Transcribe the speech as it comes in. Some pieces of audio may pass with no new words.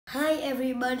Hi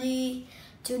everybody.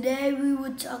 Today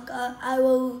I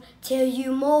will tell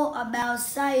you more about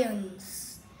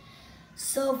science.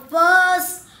 So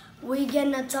first, we're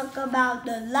gonna talk about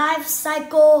the life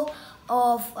cycle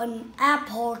of an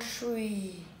apple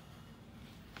tree.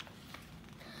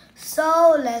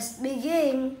 So let's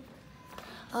begin.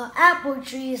 An apple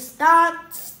tree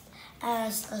starts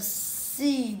as a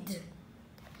seed.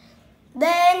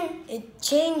 Then it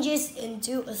changes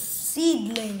into a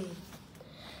seedling.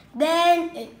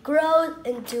 Then it grows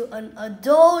into an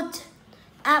adult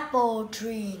apple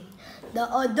tree.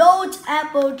 The adult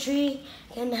apple tree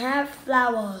can have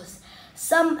flowers.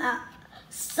 Some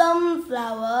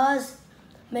flowers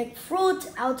make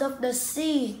fruit out of the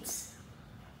seeds.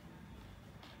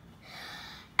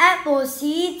 Apple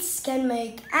seeds can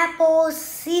make apple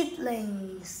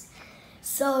seedlings.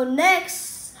 So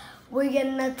next, we're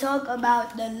gonna talk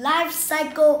about the life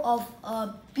cycle of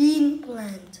a bean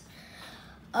plant.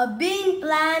 A bean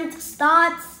plant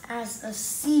starts as a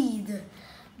seed.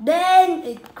 Then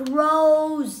it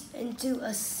grows into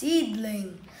a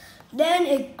seedling. Then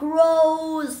it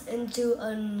grows into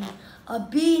a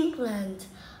bean plant.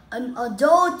 An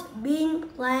adult bean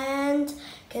plant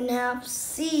can have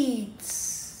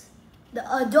seeds. The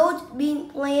adult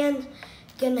bean plant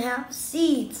can have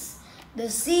seeds. The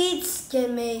seeds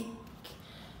can make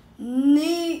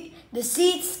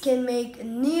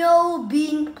new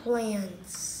bean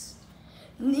plants,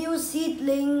 new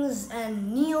seedlings,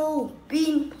 and new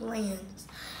bean plants.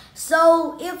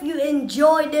 So if you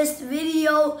enjoyed this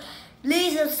video,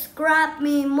 please subscribe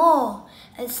me more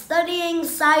and studying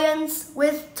science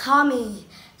with Tommy.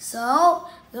 So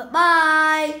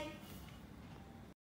goodbye.